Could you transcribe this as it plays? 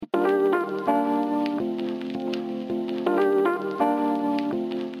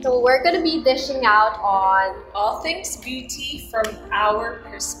So we're gonna be dishing out on all things beauty from our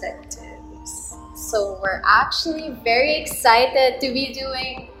perspectives. So we're actually very excited to be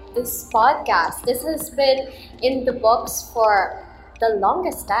doing this podcast. This has been in the books for the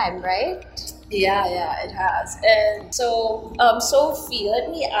longest time, right? Yeah, it has. And so, Sophie,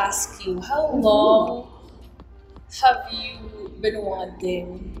 let me ask you, how long have you been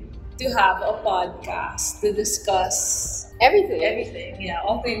wanting to have a podcast to discuss Everything? Yeah,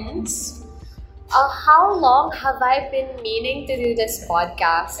 all things. How long have I been meaning to do this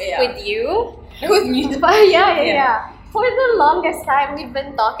podcast with you? With me? Yeah. For the longest time, we've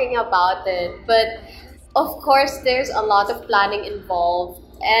been talking about it. But of course, there's a lot of planning involved.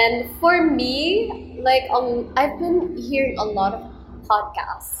 And for me, I've been hearing a lot of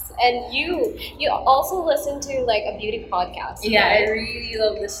podcasts. And you also listen to like a beauty podcast. Yeah, right? I really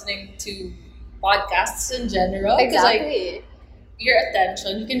love listening to podcasts in general. Exactly. Like, your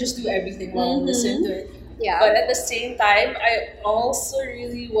attention, you can just do everything while you listen to it. Yeah. But at the same time, I also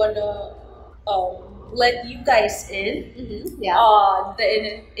really wanna let you guys in on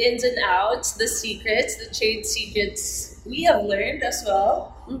the ins and outs, the secrets, the trade secrets we have learned as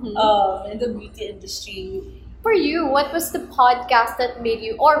well in the beauty industry. For you, what was the podcast that made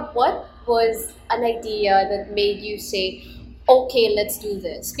you, or what was an idea that made you say, okay, let's do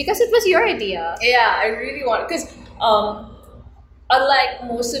this? Because it was your idea. Yeah, I really want, because unlike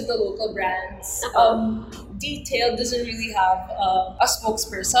most of the local brands, Detail doesn't really have a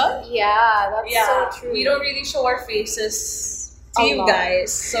spokesperson. Yeah, that's so true. We don't really show our faces to A you lot.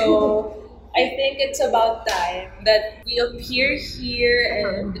 guys. So I think it's about time that we appear here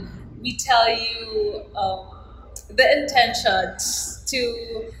and we tell you the intentions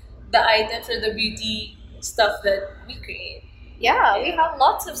to the items or the beauty stuff that we create. Yeah, we have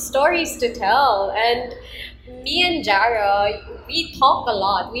lots of stories to tell. And me and Jara, we talk a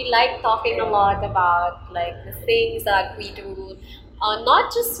lot. We like talking a lot about like the things that we do.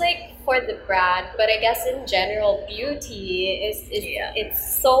 Not just like for the brand, but I guess in general, beauty is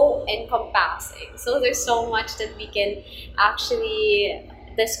it's so encompassing. So there's so much that we can actually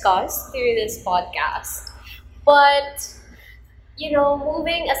discuss through this podcast. But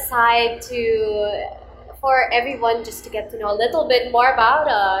moving aside for everyone just to get to know a little bit more about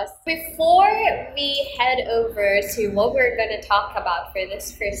us. Before we head over to what we're going to talk about for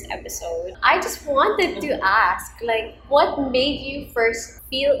this first episode, I just wanted to ask, what made you first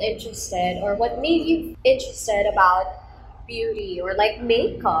feel interested, or what made you interested about beauty or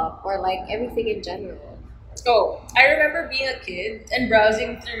makeup or everything in general? Oh, I remember being a kid and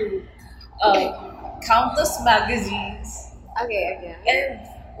browsing through countless magazines Okay. and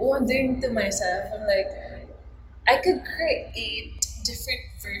wondering to myself, I'm like, I could create different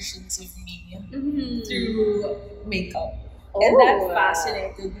versions of me through makeup. And that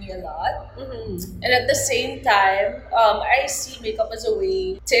fascinated me a lot. And at the same time, I see makeup as a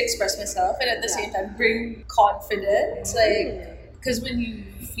way to express myself and at the same time bring confidence. Because when you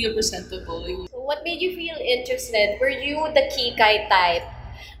feel presentable, So what made you feel interested? Were you the Kikai type?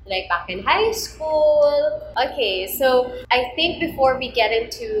 Like back in high school? Okay, so I think before we get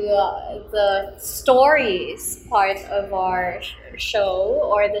into the stories part of our show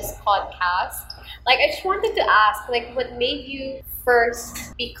or this podcast, I just wanted to ask, what made you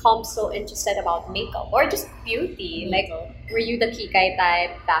first become so interested about makeup or just beauty? Were you the Kikai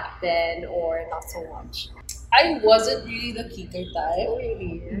type back then or not so much? I wasn't really the Kikai type. Oh,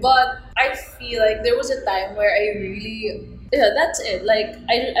 really? But I feel like there was a time where I really... Yeah, that's it.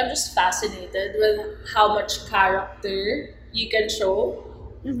 I'm just fascinated with how much character you can show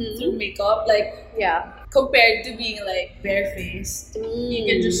through makeup. Compared to being barefaced, you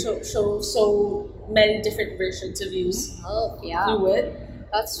can just show so many different versions of you through it.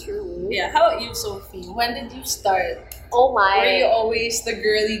 That's true. Yeah, how about you, Sophie? When did you start? Oh my. Were you always the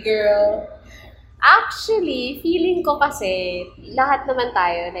girly girl? Actually, feeling ko kasi, lahat naman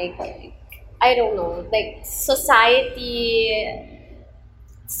tayo, I don't know, society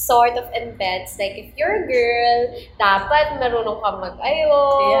sort of embeds, if you're a girl, dapat marunong ka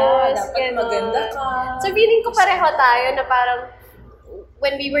mag-ayos. Dapat ganon. maganda ka. So, feeling ko pareho tayo na parang,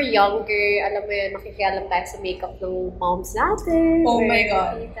 when we were younger, alam mo yun, makikialam tayo sa makeup ng moms natin. Oh my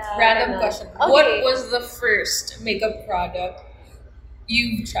God. Random question. Okay. What was the first makeup product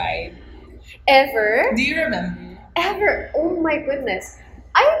you've tried? Ever? Do you remember? Ever? Oh my goodness.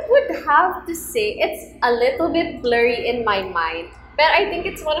 I would have to say it's a little bit blurry in my mind. But I think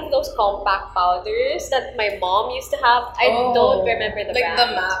it's one of those compact powders that my mom used to have. I don't remember the brand. Like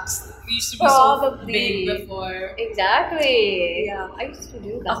the Max. Used to be Probably. so big before. Exactly. Yeah, I used to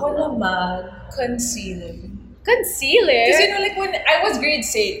do that. Ako naman, concealer. Concealer? Because like when I was grade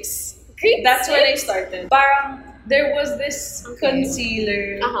 6, that's when I started. Parang there was this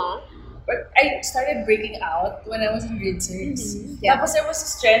concealer. But I started breaking out when I was in grade 6. Yeah. Tapos there was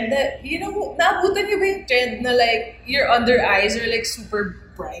this trend that, naabutan niyo ba yung trend na like your under eyes are like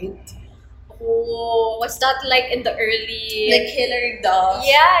super bright? Oh, was that like in the early... Like Hilary Duff.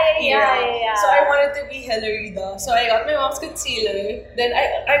 Yeah. So I wanted to be Hilary Duff. So I got my mom's concealer. Then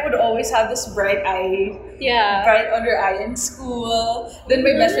I would always have this bright eye. Yeah. Bright under eye in school. Then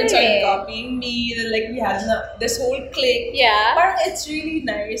my best friend started copying me. Then like we had this whole clique. Yeah. Parang it's really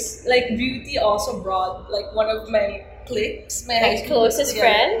nice. Like beauty also brought like one of my cliques. My high school closest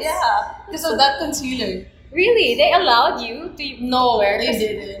friends? Yeah. Because of that concealer. Really? They allowed you to No, wear they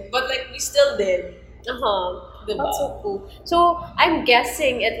didn't. But like we still did. That's so cool. So I'm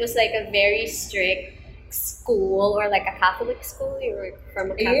guessing it was like a very strict school or like a Catholic school. You were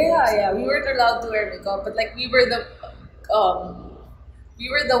from a Catholic school. Yeah. We weren't allowed to wear makeup, but like we were the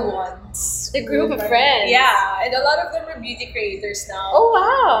ones. The group of friends. Yeah, and a lot of them are beauty creators now. Oh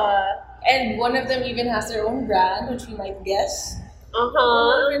wow. And one of them even has their own brand, which we might guess.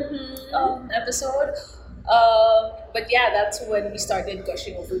 Episode. But yeah, that's when we started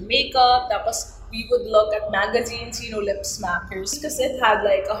gushing over makeup. Tapos we would look at magazines, lip smackers. Because it had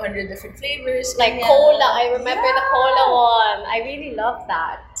like 100 different flavors. Like cola. I remember the cola one. I really love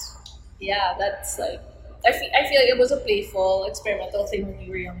that. Yeah, that's like... I feel like it was a playful, experimental thing when we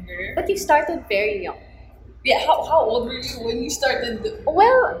were younger. But you started very young. Yeah, how old were you when you started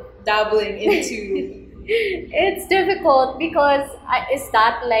dabbling into... It's difficult because is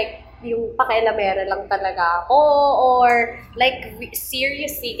that like yung pakialamera lang talaga ako or like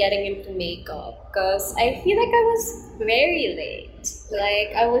seriously getting into makeup? Because I feel like I was very late.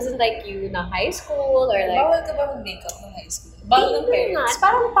 Like I wasn't like you na high school or like... Bawal ka ba mag-makeup ng high school? Bawal ng parents?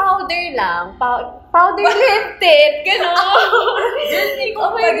 Parang powder lang. Powder lip tint. Gano'n.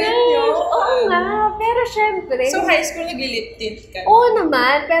 Oh my God. Oo nga. Pero syempre. So high school nag-lip tint ka? Oo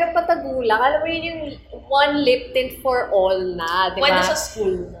naman. Pero patagulang. Alam mo yun yung one lip tint for all na. Diba? When sa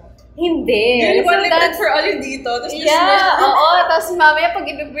school na? Hindi. Yung one lip tint for all yung dito. Oo. Tapos mamaya pag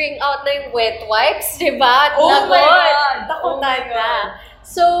i-bring out na yung wet wipes, diba? Oh my God. Takutan na.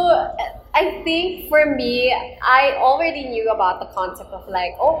 So, I think for me, I already knew about the concept of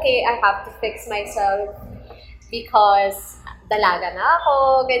like, okay, I have to fix myself because dalaga na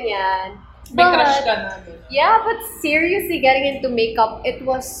ako, ganyan. May crush ka na. Yeah, but seriously, getting into makeup, it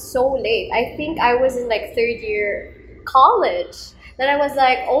was so late. I think I was in like 3rd year college. Then I was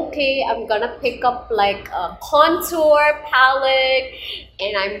like, okay, I'm gonna pick up like a contour palette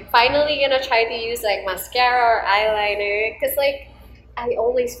and I'm finally gonna try to use like mascara or eyeliner because like I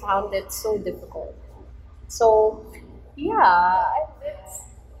always found it so difficult. So yeah,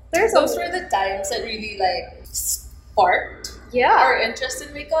 those were the times that really like sparked our interest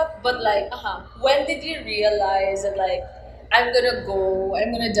in makeup. But like, when did you realize that like I'm gonna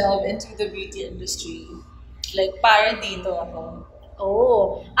delve into the beauty industry? Like para dito ako.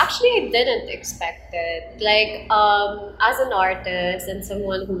 Oh, actually, I didn't expect it. Like, as an artist and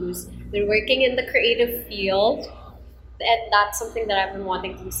someone who's been working in the creative field, and that's something that I've been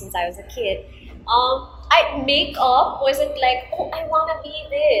wanting to do since I was a kid. Makeup wasn't like, oh, I want to be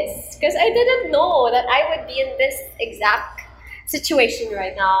this, because I didn't know that I would be in this exact situation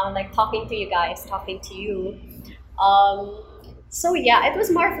right now, like talking to you guys, talking to you. So yeah, it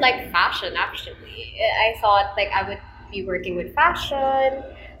was more of like fashion. Actually, I thought like I would be working with fashion.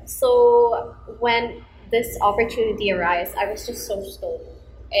 So when this opportunity arose, I was just so stoked.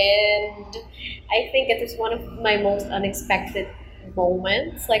 And I think it was one of my most unexpected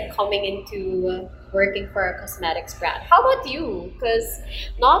moments, like coming into working for a cosmetics brand. How about you? Because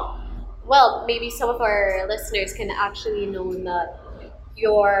maybe some of our listeners can actually know that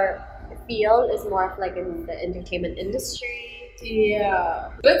your field is more of like in the entertainment industry. Yeah.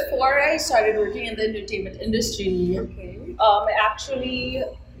 Before I started working in the entertainment industry, I actually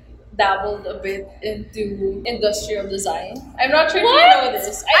dabbled a bit into industrial design. I'm not sure if you know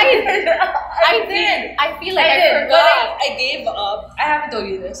this. I did. I feel like I forgot. I gave up. I haven't told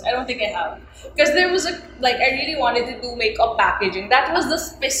you this. I don't think I have. Because there was I really wanted to do makeup packaging. That was the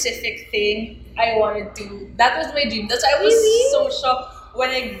specific thing I wanted to. That was my dream. That's why I was so shocked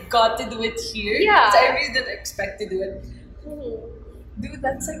when I got to do it here. Yeah. Because I really didn't expect to do it. Dude,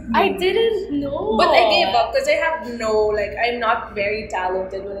 that's like... I didn't know. But I gave up because I have I'm not very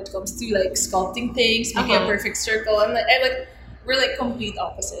talented when it comes to like sculpting things, making a perfect circle. We're like complete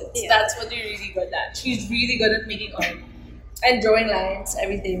opposites. Yeah. That's what you're really good at. She's really good at making art and drawing lines,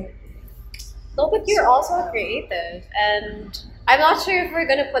 everything. No, but you're also creative, and I'm not sure if we're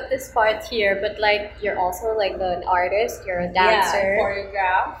gonna put this part here, but like you're also like an artist, you're a dancer. Yeah,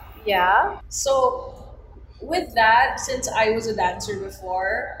 choreograph. Yeah. So with that, since I was a dancer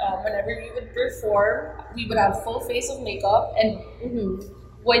before, whenever we would perform, we would have full face of makeup, and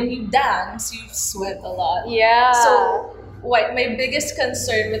when you dance, you sweat a lot. Yeah. So what my biggest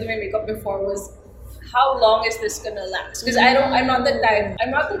concern with my makeup before was how long is this gonna last? Because I'm not the type.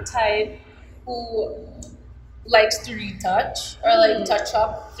 I'm not the type who likes to retouch or like touch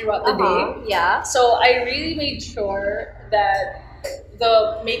up throughout the day. Yeah. So I really made sure that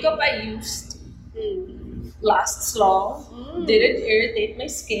the makeup I used lasts long, didn't irritate my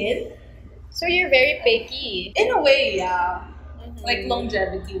skin. So you're very picky. In a way, yeah. Like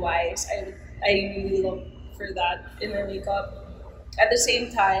longevity wise, I really look for that in my makeup. At the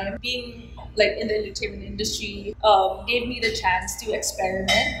same time, being like in the entertainment industry gave me the chance to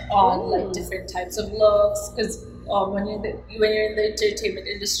experiment on like different types of looks, because when you're in the entertainment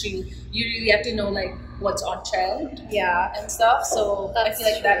industry, you really have to know like what's on trend, and stuff. So I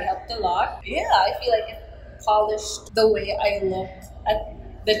feel like that helped a lot. Yeah, I feel like it polished the way I look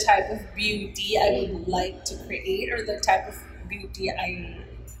at the type of beauty I would like to create, or the type of beauty I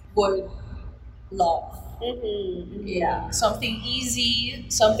would love. Yeah, something easy,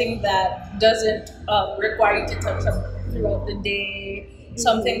 something that doesn't require you to touch up throughout the day,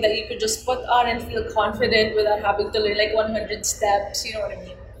 something that you could just put on and feel confident without having to learn like 100 steps. You know what I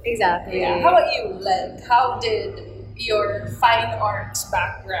mean? Exactly. Yeah. How about you? Like, how did your fine arts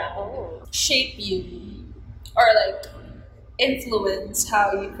background shape you, or like influence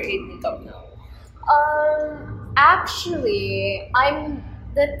how you create makeup now? Actually, I'm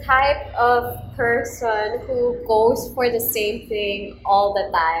the type of person who goes for the same thing all the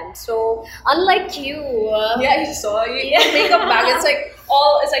time. So unlike you, Yeah, I saw you. Your makeup bag. It's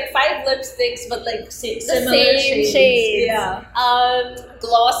like 5 lipsticks, but like similar same shades. Yeah.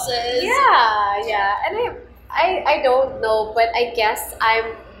 Glosses. Yeah. And I don't know, but I guess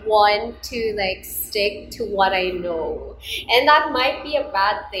I'm one to like stick to what I know. And that might be a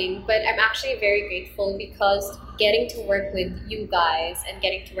bad thing, but I'm actually very grateful because getting to work with you guys and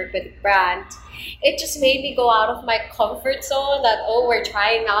getting to work with the brand, it just made me go out of my comfort zone that we're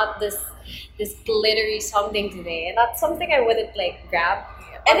trying out this glittery something today. And that's something I wouldn't like grab.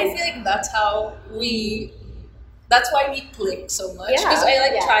 And I feel like that's why we click so much, because I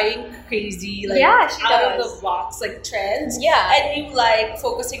like trying crazy, like out of the box like trends. Yeah. And you like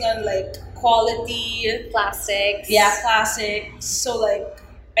focusing on like quality, classics. Yeah, classics. So like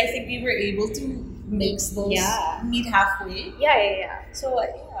I think we were able to mix those, meet halfway. Yeah. So I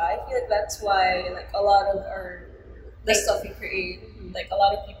feel like that's why like a lot of the stuff we create, like a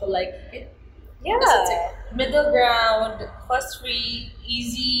lot of people like it. Yeah. It's like middle ground, fuss-free,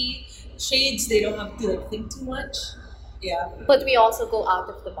 easy shades. They don't have to like think too much. Yeah. But we also go out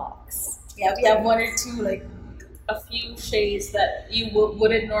of the box. Yeah, we have 1 or 2, like a few shades that you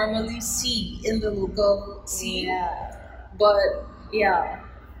wouldn't normally see in the local scene. Yeah. But yeah.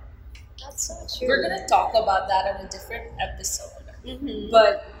 That's so true. We're gonna talk about that on a different episode.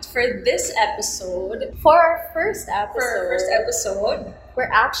 But for this episode, for our first episode,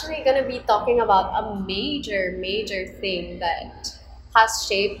 we're actually gonna be talking about a major thing that has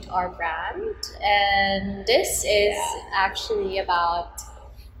shaped our brand, and this is actually about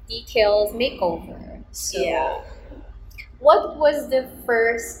Details Makeover. So, what was the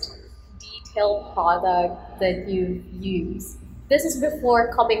first detail product that you used? This is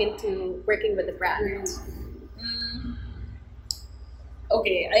before coming into working with the brand.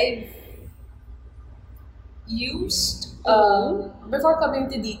 Okay, I've used before coming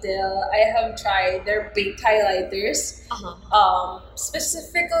to Detail, I have tried their baked highlighters.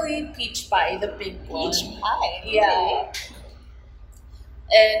 Specifically peach pie, the pink one. Peach pie. Yeah.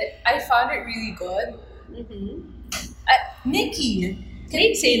 And I found it really good. Nikki, can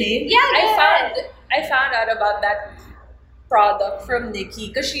you say name? Yeah. I found out about that product from Nikki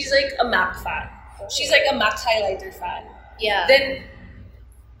because she's like a MAC fan. She's like a MAC highlighter fan. Yeah. Then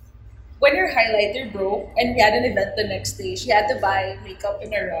when her highlighter broke and we had an event the next day, she had to buy makeup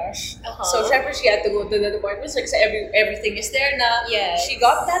in a rush. So syempre, she had to go to the department store because everything is there na. Yes. She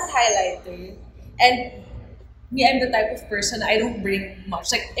got that highlighter. And me, I'm the type of person, I don't bring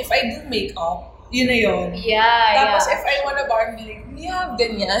much. Like, if I do makeup, yun na yun. Tapos if I wanna bar, I'm like, yeah,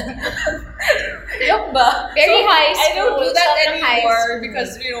 ganyan. Yuck ba? Very high I don't school, do that sobrang high anymore school.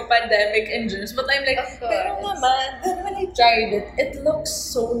 because, pandemic endures. But I'm like, Of course. pero naman, then when I tried it, it looks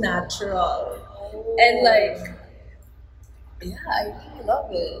so natural. And like, I really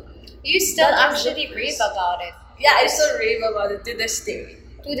love it. You still That was actually the rave first. about it. Yeah, I still rave about it to this day.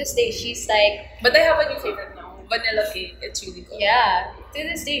 To this day, she's like, But I have a new favorite now. vanilla cake. It's really good. Yeah, to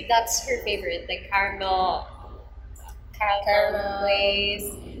this day, that's her favorite. Like caramel glaze,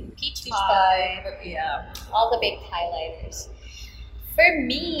 peach pie, Yeah. all the baked highlighters. For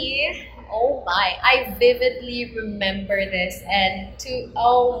me, oh my, I vividly remember this, and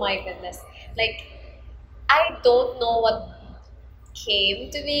oh my goodness, like I don't know what came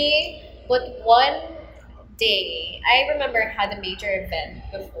to me, but one day I remember I had a major event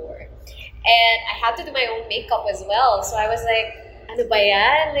before, and I had to do my own makeup as well. So I was like, ano ba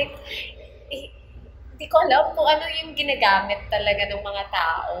yan? Like, di ko alam kung ano yung ginagamit talaga ng mga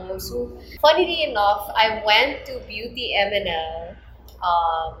tao. So, funnily enough, I went to Beauty M&L,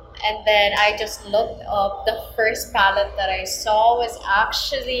 and then I just looked up. The first palette that I saw was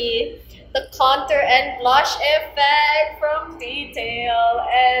actually the contour and blush effect from Detail.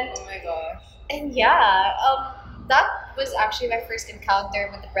 Oh my gosh. And yeah, that was actually my first encounter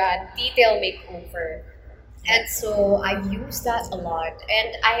with the brand Detail Makeover. And so I used that a lot. And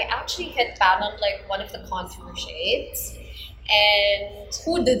I actually had found like one of the contour shades. And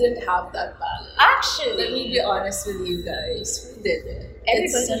Who didn't have that palette? actually, Let me be honest with you guys. Who didn't? Everybody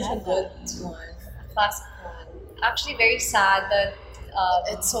It's such a had good that. one. a classic one. Actually, very sad that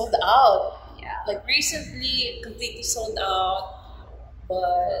It sold out. yeah. Like recently, it completely sold out.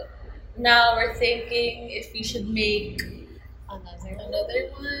 But now we're thinking if we should make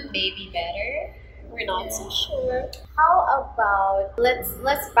another one. Maybe better. We're not so Yeah. sure. How about let's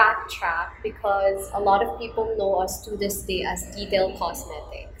backtrack, because a lot of people know us to this day as Detail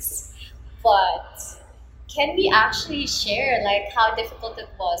Cosmetics. But can we actually share like how difficult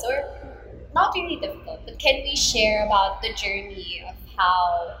it was, or not really difficult, but can we share about the journey of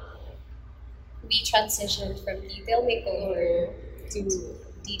how we transitioned from Detail Makeover to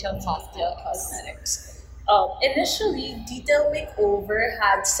Detail Cosmetics? Cosmetics. Initially, Detail Makeover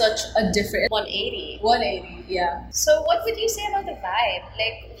had such a different 180. 180. Yeah. So what would you say about the vibe?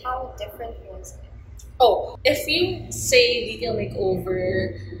 Like, how different was it? Oh, if you say Detail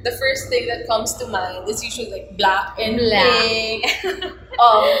Makeover, the first thing that comes to mind is usually like black and pink,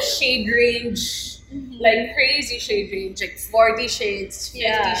 shade range, like crazy shade range, like 40 shades, 50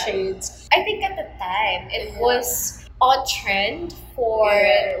 Yeah. shades. I think at the time it was on trend for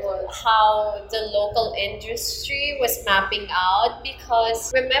Yeah, it was. how the local industry was mapping out,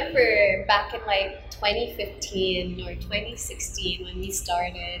 because remember back in like 2015 or 2016 when we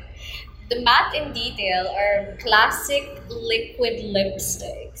started, the matte in Detail, or classic liquid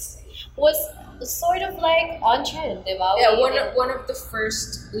lipsticks, was sort of like on trend, diba? Yeah, We one of the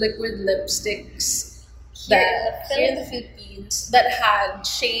first liquid lipsticks here in the here in the Philippines that had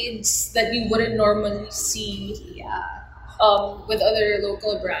shades that you wouldn't normally see yeah. with other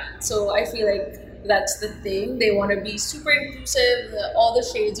local brands. So I feel like that's the thing. They want to be super inclusive. All the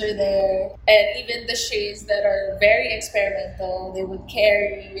shades are there, and even the shades that are very experimental, they would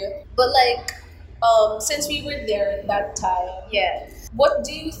carry. But like, since we were there at that time, Yes. what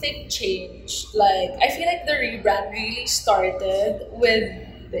do you think changed? Like, I feel like the rebrand really started with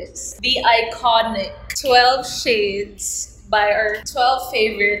the iconic 12 shades by our 12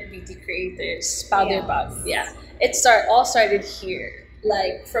 favorite beauty creators, Powder Yes. Puff. Yeah, all started here.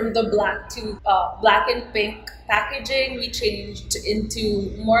 Like from the black to black and pink packaging, we changed into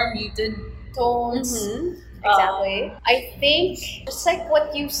more muted tones. Exactly. I think just like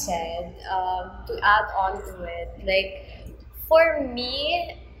what you said, to add on to it, like for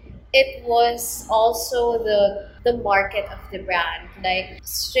me, it was also the market of the brand, like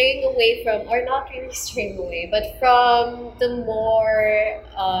straying away from, or not really straying away, but from the more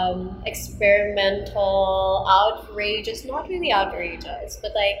experimental, outrageous, not really outrageous,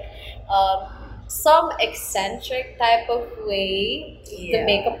 but like some eccentric type of way, the Yeah.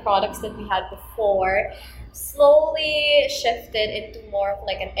 makeup products that we had before slowly shifted into more of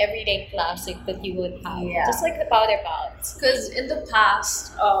like an everyday classic that you would have, Yeah. just like the powder pouts. Because in the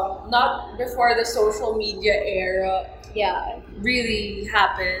past, not before the social media era Yeah, really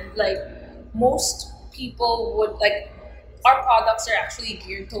happened, like most people would like our products are actually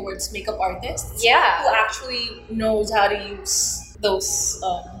geared towards makeup artists yeah. who actually knows how to use those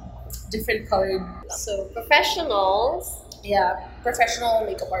different colored So professionals, professional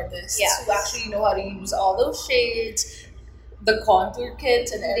makeup artists Yes. who actually know how to use all those shades, the contour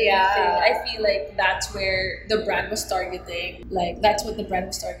kits and everything. Yeah. I feel like that's where the brand was targeting. Like that's what the brand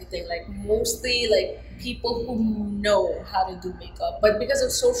was targeting. Like mostly like people who know how to do makeup. But because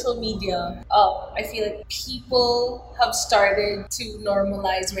of social media, I feel like people have started to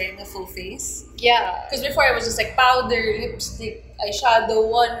normalize wearing a full face. yeah. Because before it was just like powder, lipstick, eyeshadow,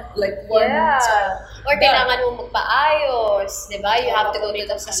 one Yeah. side. Or Done. kailangan mo magpaayos, di ba? You have to go to the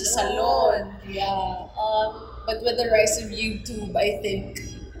Makeup sa salon. Yeah. But with the rise of YouTube, I think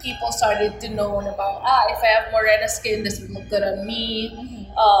people started to know about, if I have morena skin, this would look good on me.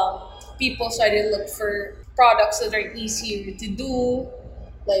 People started to look for products that are easier to do.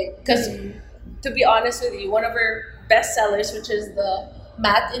 Like, because to be honest with you, one of our best sellers, which is the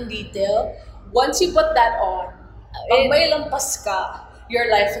matte in detail, once you put that on, pag may lampas ka, your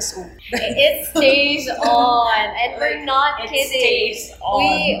life is over. It stays on, and we're not it kidding. stays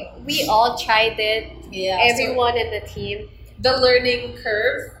on. We all tried it. Yeah, Everyone in the team. The learning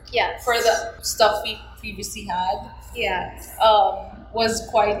curve Yes. for the stuff we previously had Yes. was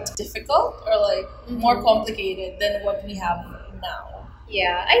quite difficult or like more complicated than what we have now.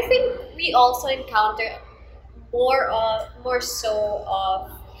 Yeah, I think we also encounter more so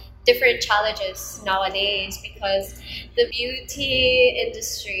of different challenges nowadays because the beauty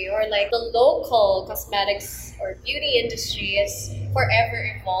industry or like the local cosmetics or beauty industry is forever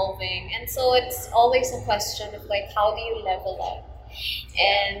evolving, and so it's always a question of like how do you level up,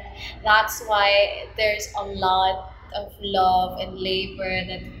 and that's why there's a lot of love and labor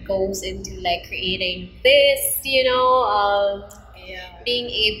that goes into like creating this, being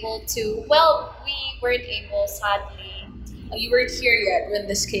able to, well, we weren't able, sadly, You weren't here yet when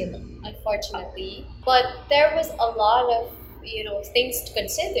this came up. unfortunately, but there was a lot of things to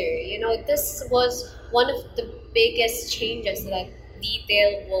consider. This was one of the biggest changes that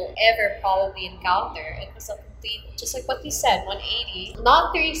detail will ever probably encounter. It was a complete, just like what you said, 180,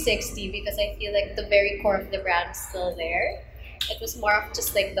 not 360, because I feel like the very core of the brand is still there. It was more of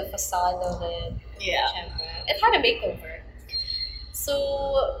just like the facade of it. Syempre. It had a makeover.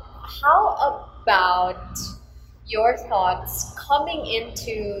 So how about your thoughts coming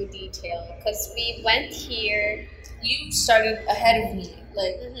into detail? Because we went here. You started ahead of me,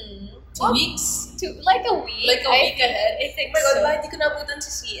 like 2 weeks? Like a week. Like a week ahead. I think Oh my God, so. why hindi ko nabutan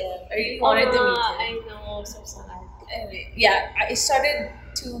si CM? I really wanted to meet him. I know, so sad. Anyway, yeah, I started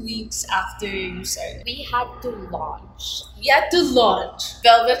 2 weeks after you started. We had to launch. We had to launch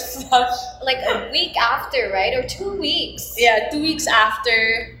Velvet Flush. Like a week after, right? Or 2 weeks. Yeah, 2 weeks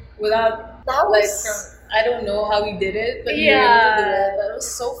after, without That like was I don't know how we did it, but we were able to do it. But it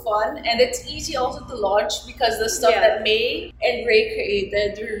was so fun, and it's easy also to launch because the stuff that May and Ray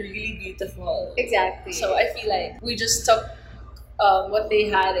created were really beautiful. exactly. So I feel like we just took what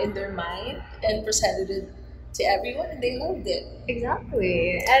they had in their mind and presented it to everyone, and they loved it.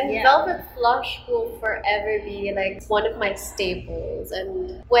 Exactly. And Yeah. Velvet Flush will forever be like one of my staples.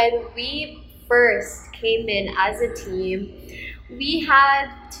 And when we first came in as a team, we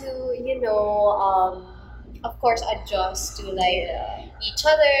had to, of course, adjust to like each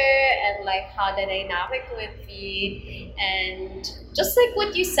other and like how the dynamic would be. And just like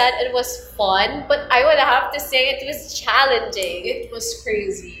what you said, it was fun, but I would have to say it was challenging. It was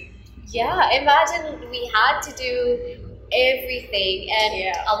crazy. Yeah, imagine we had to do everything,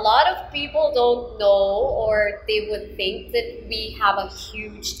 and a lot of people don't know, or they would think that we have a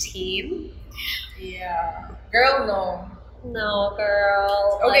huge team. Yeah. Girl, no. No,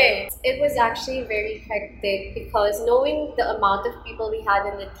 girl. Okay. Like, it was actually very hectic because knowing the amount of people we had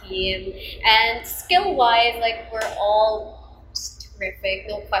in the team and skill-wise, like we're all just terrific,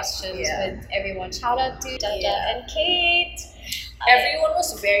 no questions with everyone. Shout out to Dada and Kate. Everyone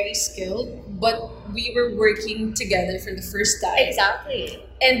was very skilled, but we were working together for the first time. Exactly.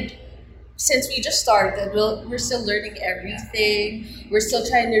 And since we just started, we're still learning everything. We're still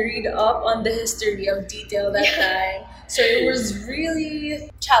trying to read up on the history of detail that time. So it was really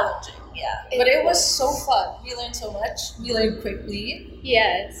challenging, but it was so fun. We learned so much. We learned quickly.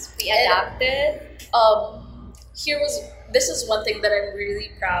 Yes, we adapted. This is one thing that I'm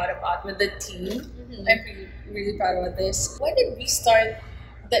really proud about with the team. I'm really proud about this. When did we start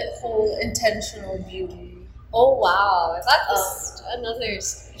that whole intentional beauty? Oh wow, that was another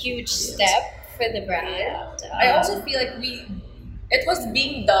huge step for the brand. I also feel like it was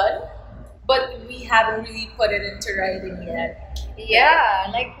being done, but we haven't really put it into writing yet. Yeah,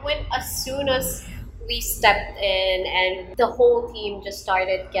 like as soon as we stepped in and the whole team just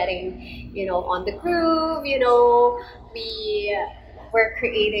started getting, on the groove, we were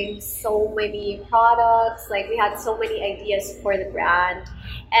creating so many products, like we had so many ideas for the brand,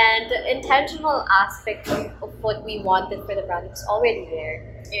 and the intentional aspect of what we wanted for the brand was already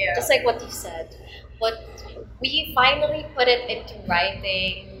there. Yeah. Just like what you said. But we finally put it into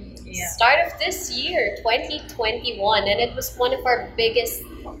writing start of this year, 2021, and it was one of our biggest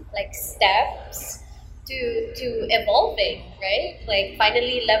like steps to evolving, right? Like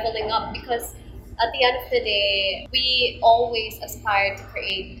finally leveling up, because at the end of the day, we always aspire to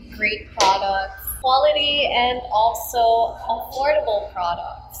create great products, quality, and also affordable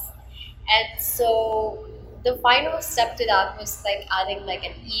products. And so the final step to that was like adding like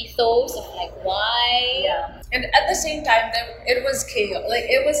an ethos of like why. Yeah. And at the same time, it was chaos. Like,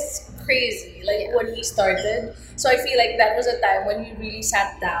 it was crazy, like, Yeah. when he started. So I feel like that was a time when we really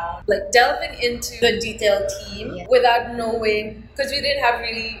sat down, like, delving into the detail team Yeah. without knowing, because we didn't have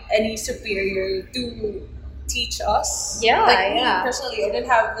really any superior to teach us. Yeah, like, yeah. Me personally, I didn't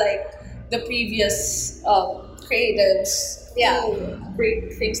have like the previous creatives Yeah. to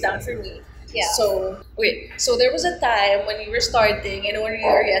break things down for me. Yeah. So there was a time when we were starting and when we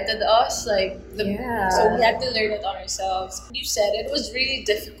oriented us, like, so we had to learn it on ourselves. You said it was really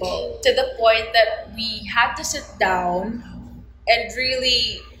difficult to the point that we had to sit down and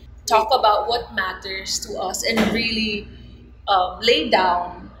really talk about what matters to us and really lay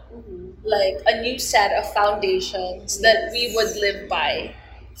down like a new set of foundations that we would live by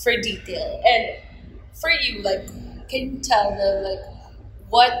for detail. And for you, like, can you tell them, like,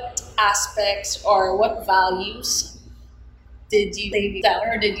 what aspects or what values did you lay down,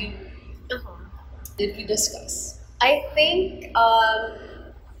 or Uh-huh. did we discuss? I think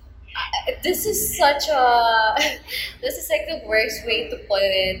this is such a this is like the worst way to put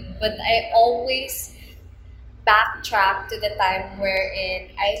it, but I always backtrack to the time wherein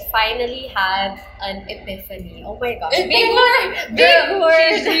I finally had an epiphany. Oh my gosh, big word, big She's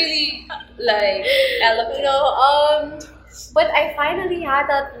word. really like eloquent. But I finally had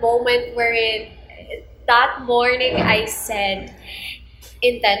that moment wherein that morning I said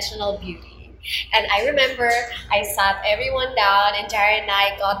intentional beauty. And I remember I sat everyone down and Jara and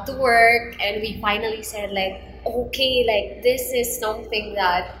I got to work and we finally said like, okay, like this is something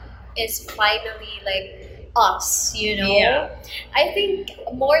that is finally like us, you know? Yeah. I think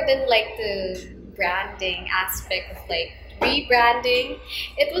more than like the branding aspect of like rebranding,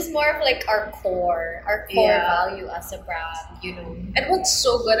 it was more of like our core Yeah. value as a brand, you know? And what's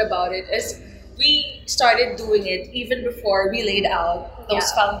so good about it is we started doing it even before we laid out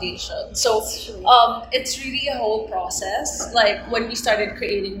those Yeah. foundations. So That's true. it's really a whole process. Like, when we started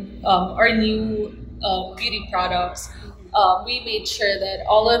creating our new beauty products, we made sure that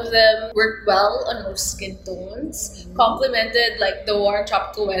all of them worked well on our skin tones, complemented like the warm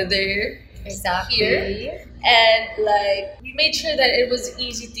tropical weather Exactly. here, and like we made sure that it was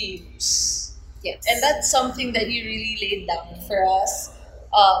easy to use. Yes. And that's something that you really laid down for us.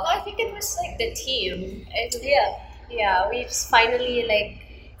 No, I think it was like the team. Yeah, we just finally like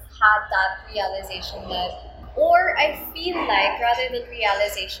had that realization that, or I feel like rather than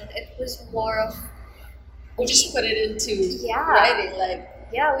realization, it was more of We just put it into Yeah. writing, like,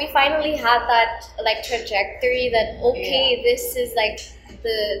 yeah, we finally had that like trajectory that okay, this is like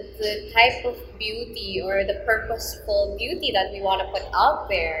the type of beauty or the purposeful beauty that we want to put out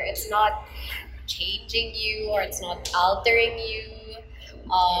there. It's not changing you or it's not altering you,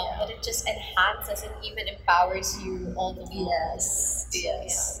 but it just enhances and even empowers you all the more.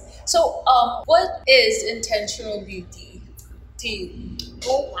 yes. So, what is intentional beauty to you?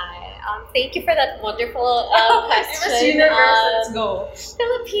 Oh my! Thank you for that wonderful question. Miss Universe, let's go.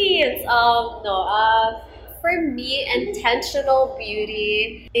 Philippines. No. For me, intentional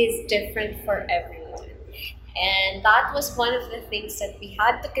beauty is different for everyone. And that was one of the things that we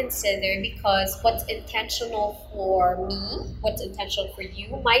had to consider because what's intentional for me, what's intentional for you,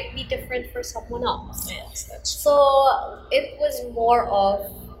 might be different for someone else. Yes, that's So it was more of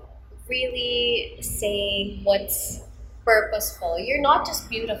really saying what's purposeful. You're not just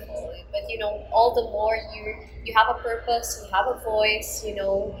beautiful, but you know, all the more you have a purpose, you have a voice, you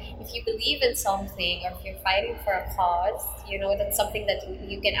know, if you believe in something or if you're fighting for a cause, you know, that's something that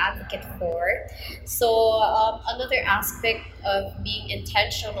you can advocate for. So another aspect of being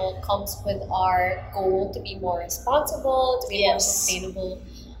intentional comes with our goal to be more responsible, to be more Yes. sustainable,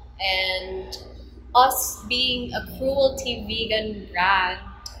 and us being a cruelty vegan brand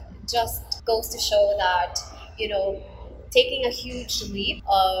just goes to show that, you know, taking a huge leap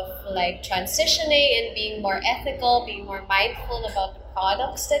of like transitioning and being more ethical, being more mindful about the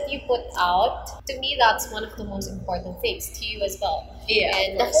products that you put out, to me that's one of the most important things, to you as well. Yeah,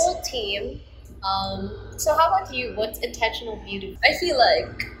 And of the course. whole team. So how about you? What's intentional beauty? I feel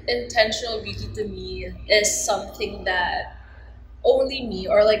like intentional beauty to me is something that only me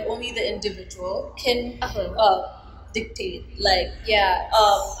or like only the individual can dictate. Like, Yeah.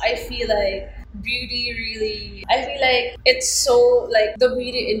 I feel like beauty really, I feel like it's so like the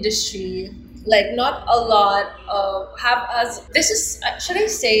beauty industry, like not a lot of have as this is should I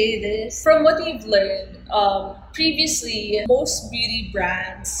say this from what we've learned, previously most beauty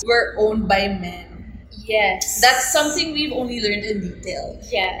brands were owned by men. Yes. That's something we've only learned in detail.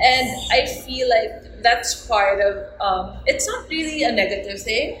 Yes. And I feel like that's part of, it's not really a negative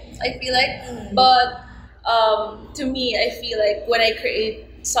thing, I feel like, but To me, I feel like when I create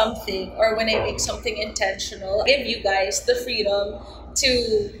something or when I make something intentional, I give you guys the freedom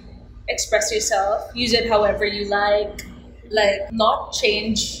to express yourself, use it however you like not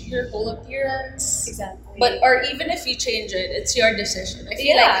change your whole appearance. Exactly. But or even if you change it, it's your decision. I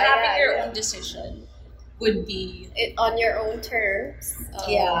feel like having your own decision would be on your own terms.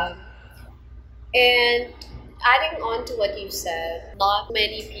 Yeah. And adding on to what you said, not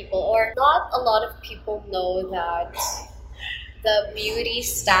many people or not a lot of people know that the beauty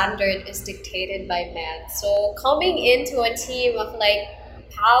standard is dictated by men. So coming into a team of like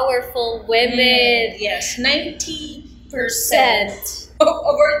powerful women, yes, 90% percent. of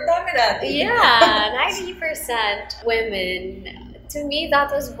our dami natin. Yeah, 90% women. To me, that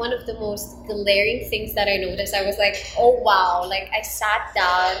was one of the most glaring things that I noticed. I was like, oh wow, like I sat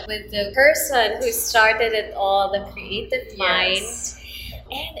down with the person who started it all, the creative mind,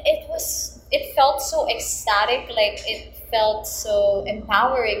 and it felt so ecstatic, like it felt so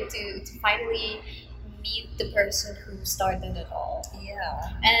empowering to finally meet the person who started it all. Yeah.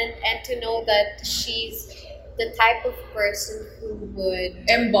 And to know that she's the type of person who would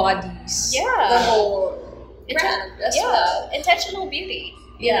embodies Yeah. the whole brand as well. Intentional beauty.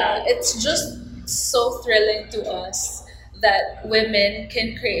 Yeah, it's just so thrilling to us that women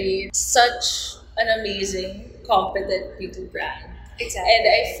can create such an amazing, competent beauty brand. Exactly. And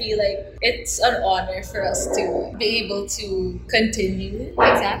I feel like it's an honor for us to be able to continue.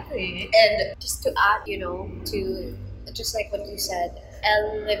 Exactly. And Just to add, to just like what you said,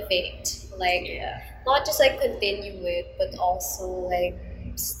 elevate. Like, not just like continue with, but also like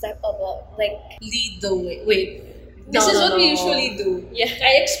step above, like lead the way. Wait. This No, is no, what we no. usually do. Yeah.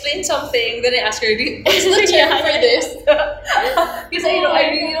 I explain something, then I ask her, what's the term for this? Because I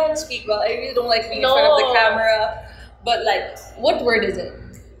really don't speak well. I really don't like being in front of the camera. But like, what word is it?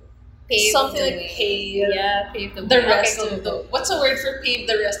 pave Something the like way. pave Yeah, pave the way. the Okay, rest go, of go. the. What's a word for pave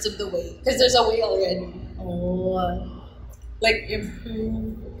the rest of the way? Because there's a way already. Oh. Like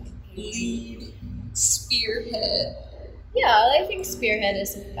improve, lead, spearhead. Yeah, I think spearhead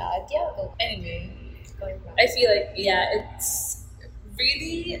isn't bad. Yeah, go. Anyway, Going back. I feel like it's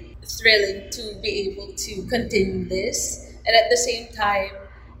really thrilling to be able to continue this and at the same time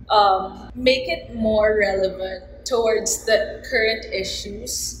make it more relevant towards the current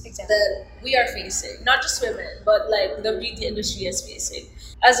issues Exactly. that we are facing. Not just women, but like the beauty industry is facing.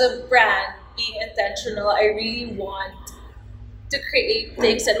 As a brand, being intentional, I really want to create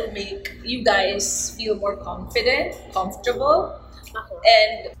things that will make you guys feel more confident, comfortable.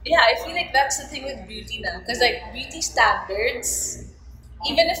 And yeah, I feel like that's the thing with beauty now. Because like beauty standards,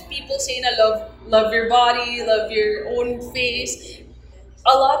 even if people say na love your body, love your own face,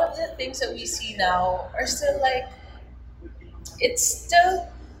 a lot of the things that we see now are still like it's still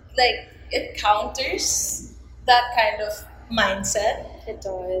like it counters that kind of mindset. It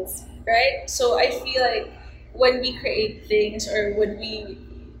does. Right? So I feel like when we create things or when we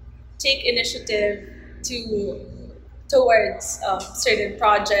take initiative towards certain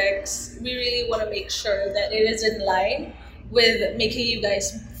projects, we really want to make sure that it is in line with making you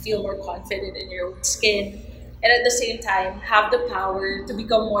guys feel more confident in your own skin, and at the same time have the power to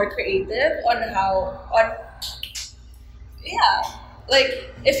become more creative on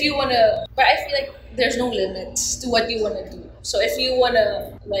like if you want to. But I feel like there's no limits to what you want to do. So if you want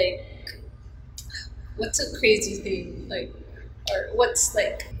to like, what's a crazy thing like, or what's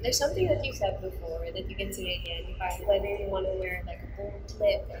like, There's something that you said before that you can say again. Whether you want to wear like a gold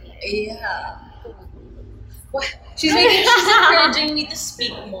clip or like. yeah. What? She's encouraging me to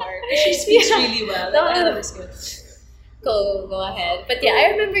speak more. She speaks really well. No, Like, no. that is good. Go ahead. But yeah,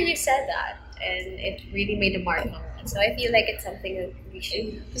 I remember you said that, and it really made a mark on me. So I feel like it's something that we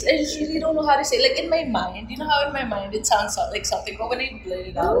should. Because I just really don't know how to say. Like in my mind, you know how in my mind it sounds like something, but when I blurt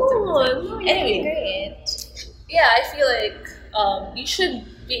it out, it's everything. No, you're Anyway. great. Yeah, I feel like you should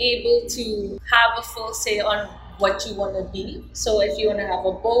be able to have a full say on what you want to be. So if you want to have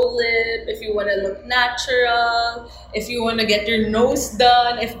a bold lip, if you want to look natural, if you want to get your nose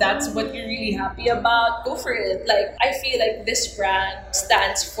done, if that's what you're really happy about, go for it. Like I feel like this brand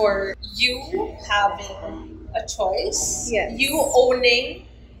stands for you having a choice, Yes. you owning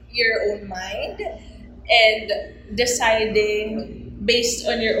your own mind, and deciding based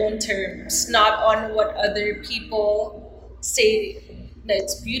on your own terms, not on what other people say that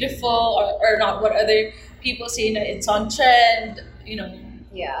it's beautiful, or not what other people say that it's on trend,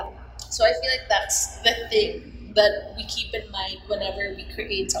 Yeah. So I feel like that's the thing that we keep in mind whenever we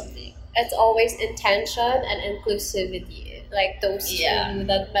create something. It's always intention and inclusivity. Like those two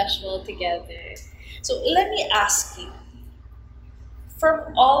that mesh well together. So let me ask you,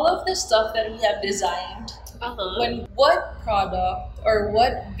 from all of the stuff that we have designed, what product or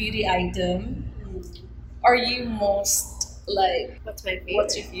what beauty item are you most like? What's my favorite?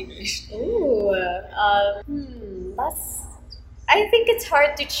 What's your favorite? Ooh, that's. I think it's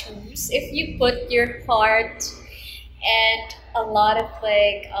hard to choose if you put your heart and a lot of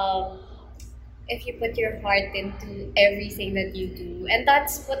if you put your heart into everything that you do, and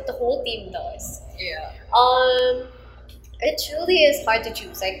that's what the whole team does. Yeah. It truly is hard to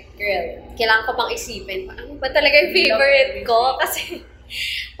choose. Like, girl, kailangan ko pang isipin, ano ba talaga yung favorite ko? Kasi,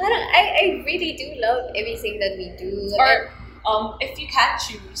 parang, I really do love everything that we do. Or, if you can't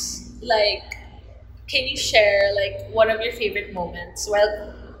choose, like, can you share, like, one of your favorite moments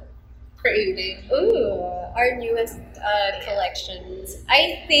while creating? Ooh, our newest collections.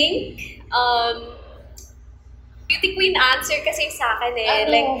 I think, Beauty Queen answer kasi sa akin eh.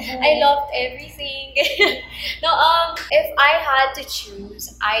 Like, I loved everything. No, if I had to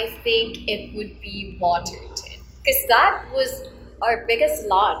choose, I think it would be Waterton. Because that was our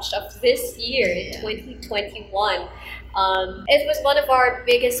biggest launch of this year, 2021. It was one of our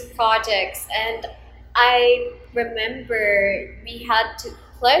biggest projects, and I remember we had the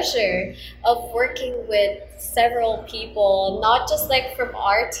pleasure of working with several people, not just like from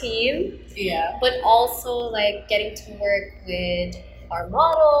our team, but also like getting to work with our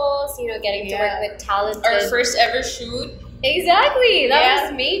models, getting to work with talented. Our first ever shoot. Exactly, that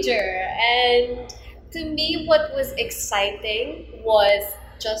was major. And to me, what was exciting was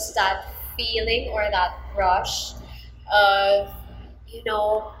just that feeling or that rush of,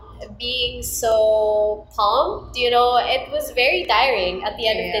 being so pumped. It was very tiring at the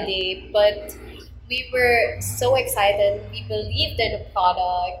end of the day, but we were so excited. We believed in the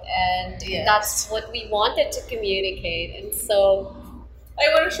product, and that's what we wanted to communicate. And so, I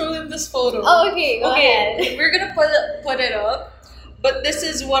want to show them this photo. Oh, okay, go ahead. We're gonna put it up, but this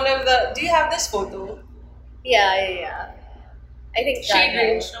is one of the. Do you have this photo? Yeah. I think shade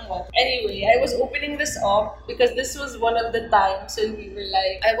range ng what? Anyway, I was opening this up because this was one of the times when we were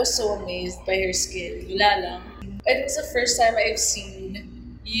like, I was so amazed by her skill. Wala lang. It was the first time I've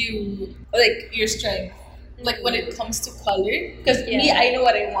seen you, like, your strength. Like, when it comes to color. Because me, I know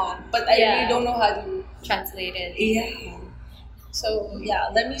what I want, but I really don't know how to translate it. Yeah. So,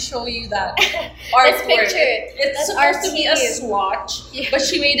 let me show you that artwork. Picture. It's supposed to be a swatch, but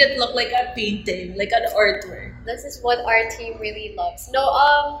she made it look like a painting, like an artwork. This is what our team really loves. No,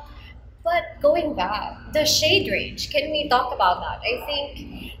 but going back, the shade range, can we talk about that? I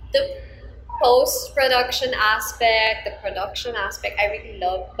think the post-production aspect, the production aspect, I really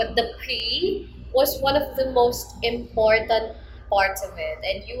love, but the pre was one of the most important parts of it.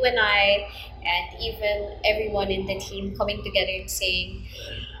 And you and I, and even everyone in the team coming together and saying,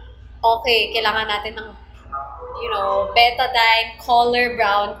 okay, kailangan natin ng betadine color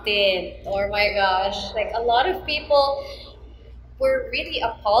brown tint. Oh my gosh. Like, a lot of people were really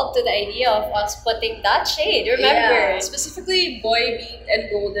appalled to the idea of us putting that shade, remember? Yeah, specifically Boy Beat and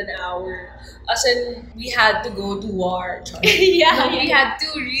Golden Hour. As in, we had to go to war. We had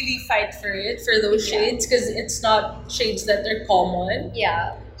to really fight for it, for those shades, because it's not shades that are common.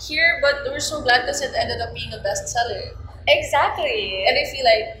 Here, but we're so glad because it ended up being a bestseller. Exactly. And I feel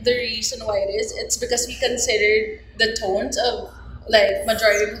like the reason why it's because we considered the tones of, like,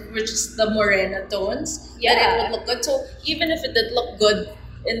 majority, which is the morena tones, that it would look good. So even if it did look good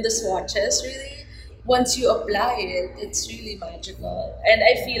in the swatches, really, once you apply it, it's really magical. And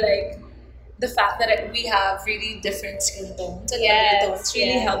I feel like the fact that we have really different skin tones and tones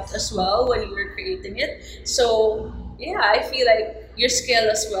really helped as well when we were creating it. So I feel like your skill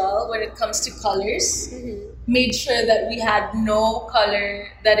as well when it comes to colors made sure that we had no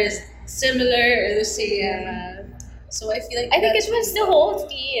color that is similar or the same. So I feel like I think it was the whole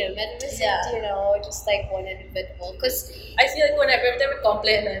team. It wasn't, just like one individual. Because I feel like whenever they would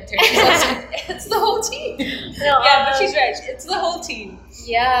compliment her, she's like, it's the whole team. But she's right. It's the whole team.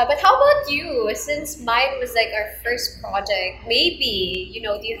 Yeah, but how about you? Since mine was like our first project, maybe, do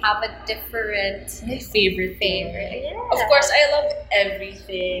you have a different... My favorite. Yeah. Of course, I love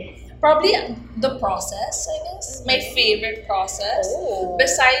everything. Probably the process, I guess. My favorite process.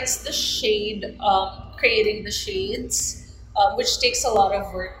 Besides the shade, creating the shades, which takes a lot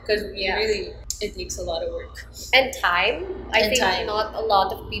of work because it takes a lot of work. And time. I think not a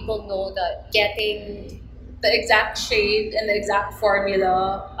lot of people know that getting the exact shade and the exact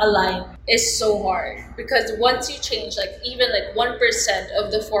formula aligned is so hard, because once you change like even like 1%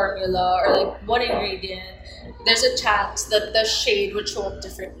 of the formula or like one ingredient, there's a chance that the shade would show up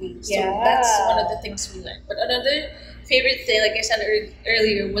differently. So that's one of the things we learned. But another favorite thing, like I said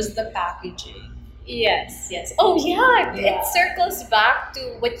earlier, was the packaging. Yes, yes. Oh yeah, Yeah. it circles back to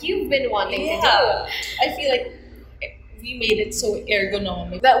what you've been wanting to Yeah. I feel like we made it so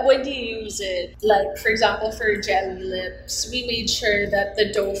ergonomic that when you use it, like for example for jelly lips, we made sure that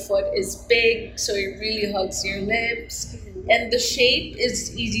the dough foot is big so it really hugs your lips. do. And the shape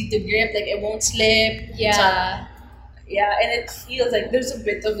is easy to grip, like it won't slip. Yeah. Yeah, and it feels like there's a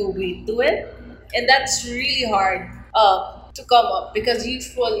bit of a weight to it, and that's really hard to come up because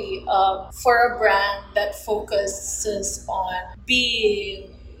usually for a brand that focuses on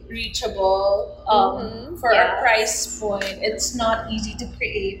being reachable for our Yeah. price point, it's not easy to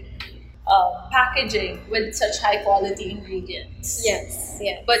create packaging with such high quality ingredients. Yes,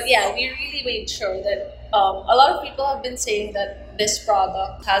 yes. But yeah, we really made sure that a lot of people have been saying that this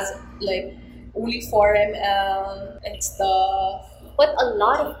product has like only 4 ml and stuff. But a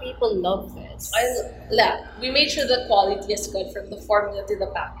lot of people love this. Yeah, we made sure the quality is good from the formula to the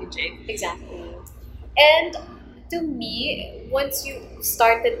packaging. Exactly. And to me, once you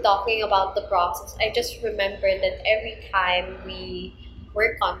started talking about the process, I just remember that every time we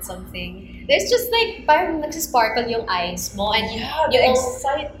work on something, there's just like parang nagsisparkle yung eyes mo and Yeah, you the al-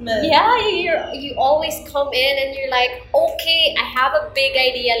 excitement. yeah, you always come in and you're like, okay, I have a big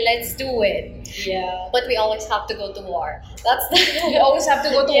idea, let's do it. Yeah. But we always have to go to war. That's We always have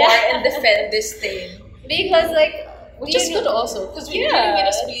to go to Yeah. war and defend this thing. because like Which is good also, because we really Yeah. made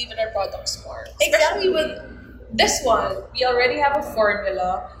us believe in our products more. Exactly. Especially with this one, we already have a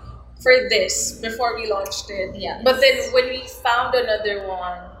formula for this before we launched it. Yeah. But then when we found another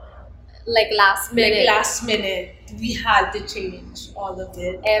one, like last minute, last minute, we had to change all of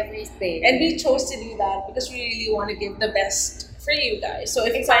it. everything. And we chose to do that because we really want to give the best for you guys. So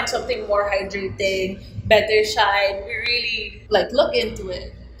if you find something more hydrating, better shine, we really like look into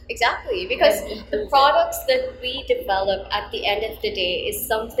it. Exactly, because And the improve it. products that we develop at the end of the day is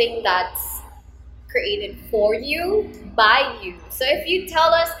something that's created for you, by you. So if you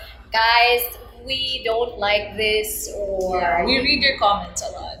tell us, guys, we don't like this, or Yeah, we read your comments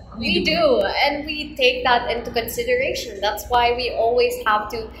a lot. we do, and we take that into consideration. That's why we always have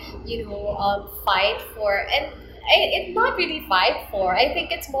to, fight for, and it's not really fight for. I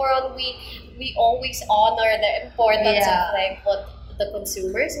think it's more on we always honor the importance Yeah. of like what the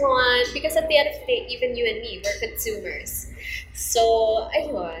consumers want, because at the end of the day, even you and me, we're consumers. So,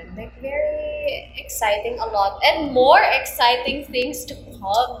 ayun, like very exciting a lot, and more exciting things to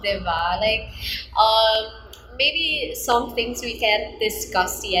come, diba? Like, maybe some things we can't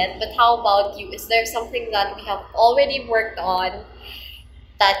discuss yet, but how about you? Is there something that we have already worked on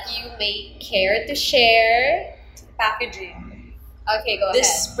that you may care to share? Packaging. Okay, go This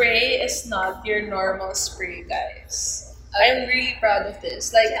ahead. spray is not your normal spray, guys. I'm really proud of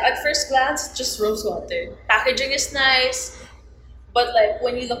this. Like at first glance, it's just rose water. Packaging is nice, but like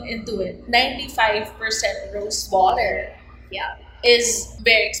when you look into it, 95% rose water Yeah. is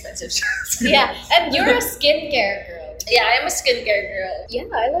very expensive. Yeah, and you're a skincare girl. Yeah, I'm a skincare girl. Yeah,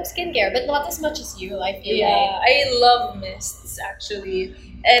 I love skincare, but not as much as you, I feel Yeah, like. I love mists actually,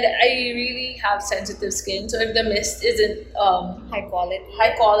 and I really have sensitive skin. So if the mist isn't High quality.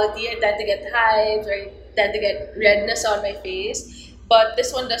 high quality, I tend to get hives or I tend to get redness on my face. But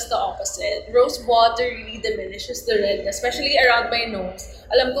this one does the opposite. Rose water really diminishes the redness, especially around my nose.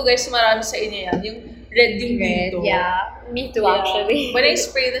 Alam ko guys, marami sa inyo yan, yung red yung Red, dito. yeah. Me too, Yeah. actually. When I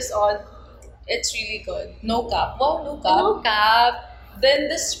spray this on, it's really good. No cap. Wow, no cap. No cap. Then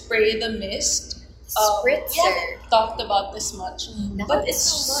the spray, the mist. Spritzer. We haven't talked about this much, Not but it's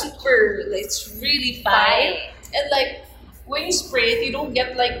so much. super. Like, it's really fine, and like when you spray it, you don't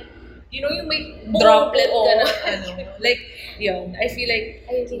get like you make droplet Oo. ka na, like yun. I feel like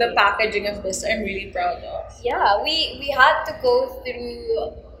I agree. the packaging of this, I'm really proud of. Yeah, we had to go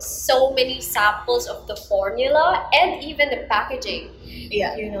through so many samples of the formula and even the packaging.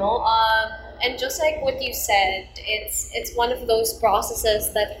 Yeah, And just like what you said, it's one of those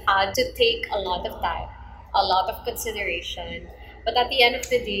processes that had to take a lot of time, a lot of consideration. But at the end of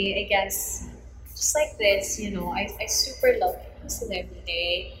the day, I guess just like this, I super love this every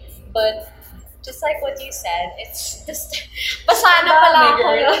day. But just like what you said, it's just basa na pala Dami, ako.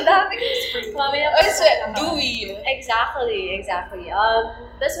 girl. Ang dami kong spray. Mamaya oh, it's basa na ako. dewy. Exactly.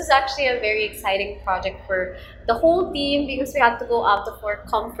 This was actually a very exciting project for the whole team because we had to go out of our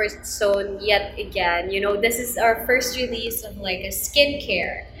comfort zone yet again. This is our first release of like a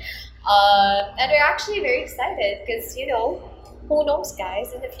skincare, and we're actually very excited because who knows,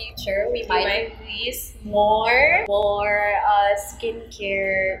 guys? In the future, we might release more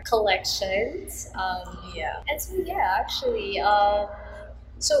skincare collections. Yeah. And so actually,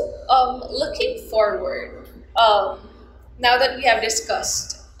 So, looking forward, now that we have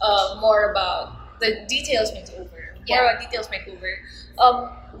discussed more about the Details Makeover. Yeah. More about Details Makeover.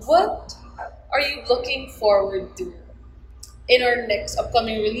 What are you looking forward to in our next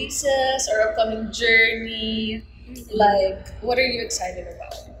upcoming releases or upcoming journey? Like, what are you excited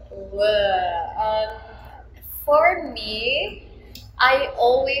about? For me, I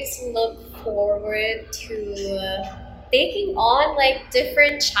always look forward to taking on like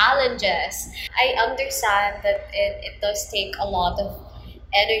different challenges. I understand that it does take a lot of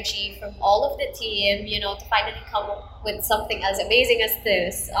energy from all of the team, to finally come up with something as amazing as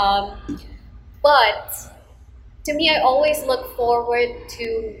this. But to me, I always look forward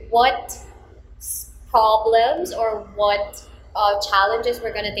to what problems or what challenges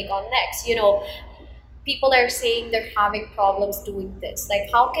we're going to take on next. People are saying they're having problems doing this. Like,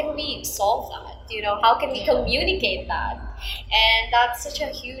 how can we solve that? How can we communicate that? And that's such a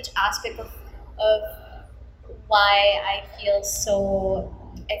huge aspect of why I feel so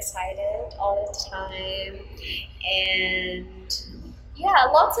excited all the time. And yeah,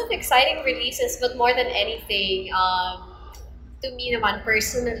 lots of exciting releases, but more than anything, to me naman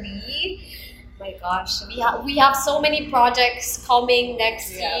personally, my gosh, we have so many projects coming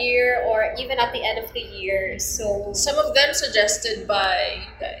next year or even at the end of the year. So Some of them suggested by you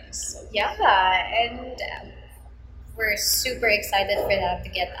guys. yeah, and we're super excited for that to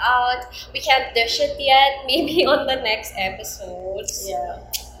get out. We can't dish it yet. Maybe on the next episodes. Yeah.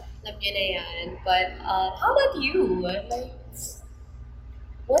 Alam nyo na yan. But how about you? Like,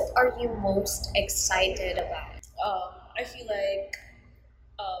 what are you most excited about? I feel like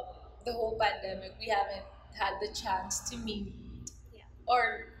the whole pandemic, we haven't had the chance to meet Yeah.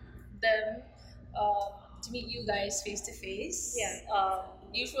 or them to meet you guys face to face. Yeah.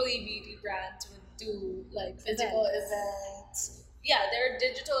 Usually beauty brands would do like physical events. Yeah, there are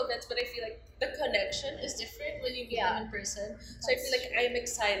digital events, but I feel like the connection is different when you meet them in person. So I feel like I am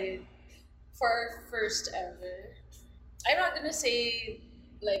excited for our first ever. I'm not gonna say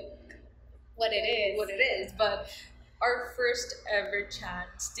like What it is. but our first ever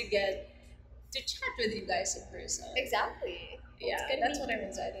chance to get to chat with you guys in person. Exactly. Yeah, that's what I'm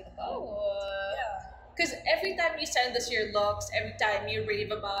excited about. Oh. Yeah, because every time you send us your looks, every time you rave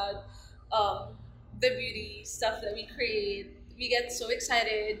about the beauty stuff that we create, we get so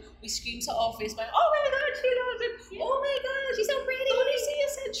excited. We scream to office, like, "Oh my god, she loves it! Yeah. Oh my god, She's so pretty. Tony C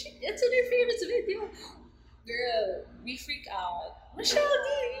said it's in her favorite video." Girl, we freak out. Michelle D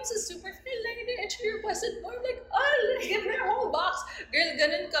uses super eyeliner and she requested more. I'm like, oh, let's give her a whole box. Girl,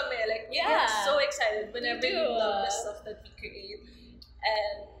 ganun kami. Like, we get so excited whenever We we do. love the stuff that we create.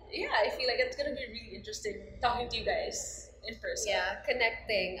 And yeah, I feel like it's gonna be really interesting talking to you guys in person. Yeah,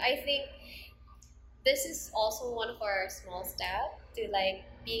 connecting. I think this is also one of our small steps to like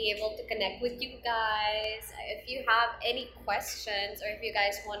being able to connect with you guys. If you have any questions or if you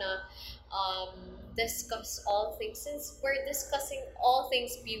guys wanna discuss all things, since we're discussing all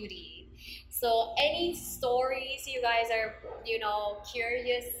things beauty. So any stories you guys are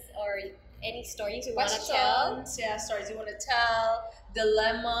curious or any stories you wanna tell? Questions, yeah, stories you want to tell,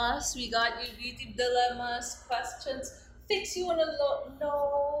 dilemmas. We got you beauty dilemmas, questions, things you want to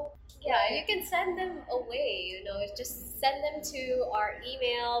know. Yeah, you can send them away. Just send them to our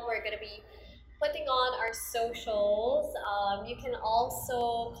email. We're gonna be putting on our socials. You can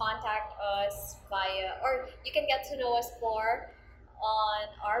also contact us or you can get to know us more on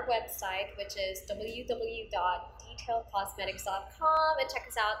our website, which is www.detailcosmetics.com, and check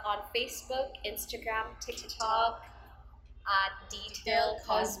us out on Facebook, Instagram, TikTok at Detail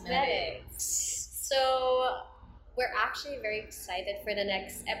Cosmetics. So we're actually very excited for the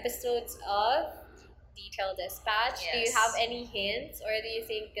next episodes of Detail Dispatch. Do you Yes. have any hints, or do you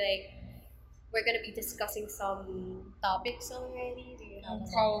think like we're gonna be discussing some topics already? Do you have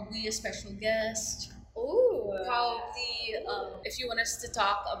Probably a special guest. Ooh. Probably if you want us to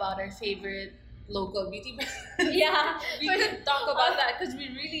talk about our favorite local beauty brand. Yeah. We could talk about that because we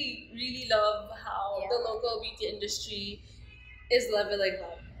really, really love how Yeah. the local beauty industry is leveling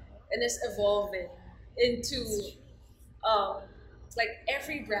up and is evolving into like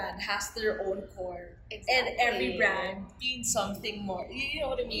every brand has their own core and every Exactly. brand means something more. You know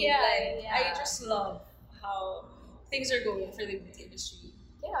what I mean? Yeah, Like yeah. I just love how things are going for the beauty industry.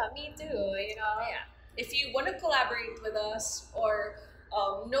 Yeah, me too. Yeah. If you want to collaborate with us or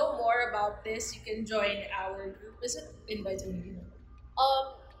know more about this, you can join our group. Is it invite only?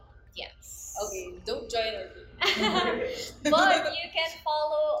 Yes. Okay, don't join our group. But you can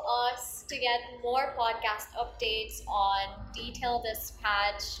follow us to get more podcast updates on Detail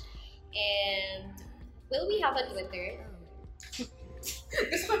Dispatch. And will we have a Twitter?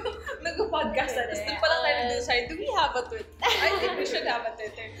 Gusto ko nag-podcast na. Gusto pa lang tayo aside, do we have a Twitter? I think we should have a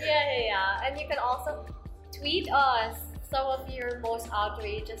Twitter. Yeah. And you can also tweet us some of your most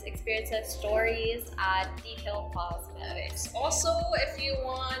outrageous experiences, stories at Detail Cosmetics. Also, if you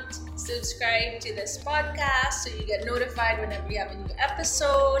want, subscribe to this podcast so you get notified whenever we have a new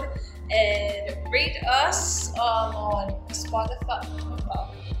episode, and rate us on Spotify.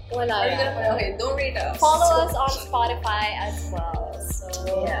 Okay, don't rate us. Follow us on Spotify as well.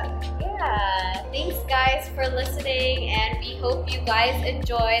 So yeah. Thanks guys for listening, and we hope you guys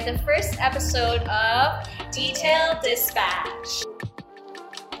enjoy the first episode of Detail Dispatch.